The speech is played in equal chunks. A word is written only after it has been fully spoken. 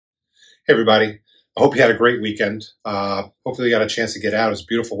Hey everybody, I hope you had a great weekend. Hopefully you got a chance to get out. It was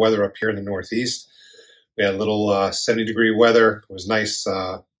beautiful weather up here in the Northeast. We had a little 70-degree weather. It was nice.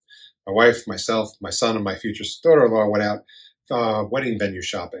 My wife, myself, my son, and my future daughter-in-law went out wedding venue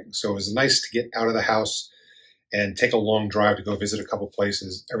shopping. So it was nice to get out of the house and take a long drive to go visit a couple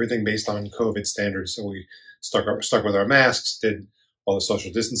places. Everything based on COVID standards. So we stuck with our masks, did all the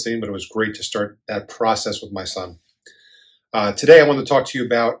social distancing, but it was great to start that process with my son. Today I want to talk to you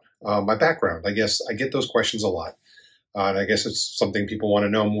about my background. I guess I get those questions a lot. And I guess it's something people want to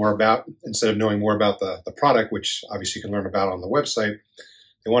know more about. Instead of knowing more about the product, which obviously you can learn about on the website,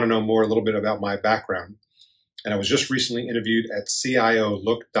 they want to know a little bit about my background. And I was just recently interviewed at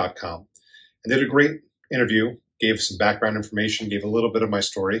CIOlook.com and did a great interview, gave some background information, gave a little bit of my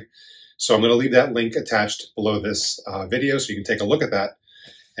story. So I'm going to leave that link attached below this video so you can take a look at that.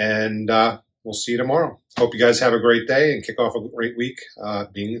 And we'll see you tomorrow. Hope you guys have a great day and kick off a great week,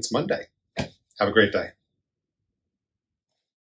 being it's Monday. Have a great day.